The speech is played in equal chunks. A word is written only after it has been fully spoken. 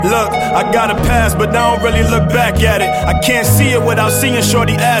Look, I got a past, but I don't really look back at it. I can't see it without seeing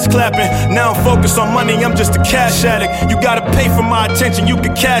shorty ass clapping. Now I'm focused on money, I'm just a cash addict. You gotta pay for my attention, you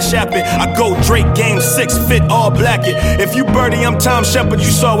can cash app it. I go Drake game 6, fit all black it. If you birdie, I'm Tom Shepard,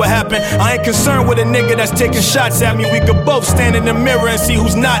 you saw what happened. I ain't concerned with a nigga that's taking shots at me. We could both stand in the mirror and see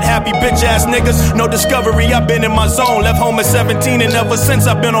who's not happy. Bitch ass niggas, no discovery, I've been in my zone. Left home at 17 and ever since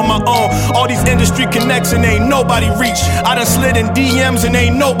I've been on my own. All these industry connects and ain't nobody reach. I done slid in DMs and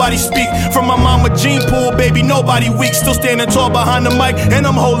ain't nobody speak. From my mama gene pool, baby, nobody weak. Still standing tall behind the mic, and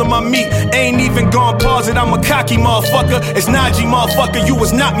I'm holding my meat. Ain't even gonna pause it, I'm a cocky motherfucker. It's Najee, motherfucker, you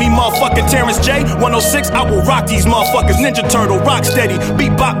was not me, motherfucker. Terrence J, 106, I will rock these motherfuckers. Ninja Turtle, rock steady,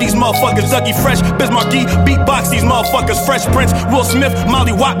 beat bop these motherfuckers. Dougie Fresh, Bismarcky, beatbox these motherfuckers. Fresh Prince, Will Smith,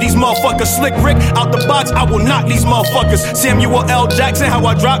 Molly Wop these motherfuckers. Slick Rick, out the box, I will knock these motherfuckers. Samuel L. Jackson, how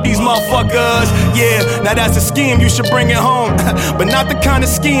I drop these motherfuckers. Yeah, now that's a scheme, you should bring it home. But not the kind of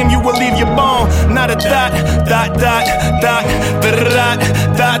scheme you will leave your bone. Not a dot.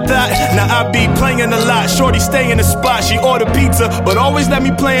 Now I be playing a lot. Shorty stay in the spot. She order pizza, but always let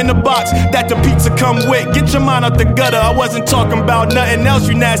me play in the box that the pizza come with. Get your mind out the gutter. I wasn't talking about nothing else,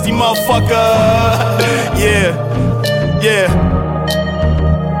 you nasty motherfucker. Yeah.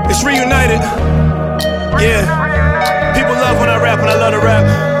 It's reunited. Yeah. People love when I rap, and I love to rap.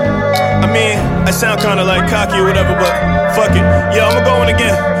 I mean, I sound kinda like cocky or whatever, but fuck it. Yo, I'ma go in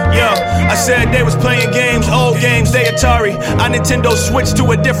again. Yo, I said they was playing games, old games, they Atari. I Nintendo switched to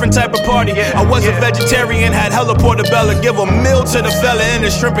a different type of party. I was a vegetarian, had hella portobello. Give a meal to the fella in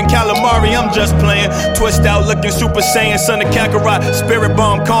the shrimp and calamari. I'm just playing, twist out looking Super Saiyan, son of Kakarot. Spirit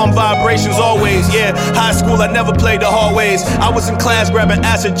bomb, calm vibrations always. Yeah, high school I never played the hallways. I was in class grabbing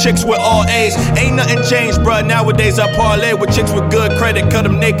acid chicks with all A's. Ain't nothing changed, bruh, nowadays I parlay with chicks with good credit. Cut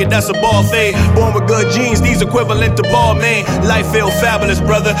them naked, that's a ball fade. Born with good genes, these equivalent to ball main. Life feel fabulous,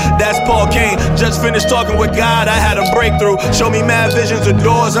 brother. That's Paul Kane. Just finished talking with God, I had a breakthrough. Show me mad visions of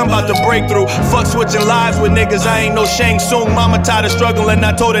doors, I'm about to break through. Fuck switching lives with niggas, I ain't no Shang Tsung. Mama tired of struggling,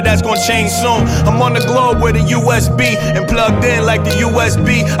 I told her that's gonna change soon. I'm on the globe with a USB and plugged in like the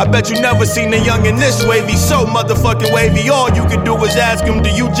USB. I bet you never seen a youngin' this wavy, so motherfucking wavy. All you can do is ask him, do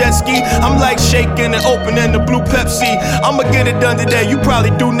you jet ski? I'm like shaking and opening the blue Pepsi. I'ma get it done today, you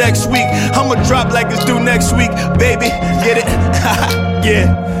probably do next week. I'ma drop like it's due next week, baby, get it?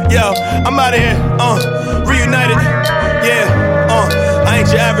 Yeah. Yo, I'm out of here, reunited, yeah, I ain't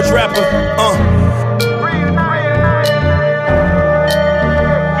your average rapper,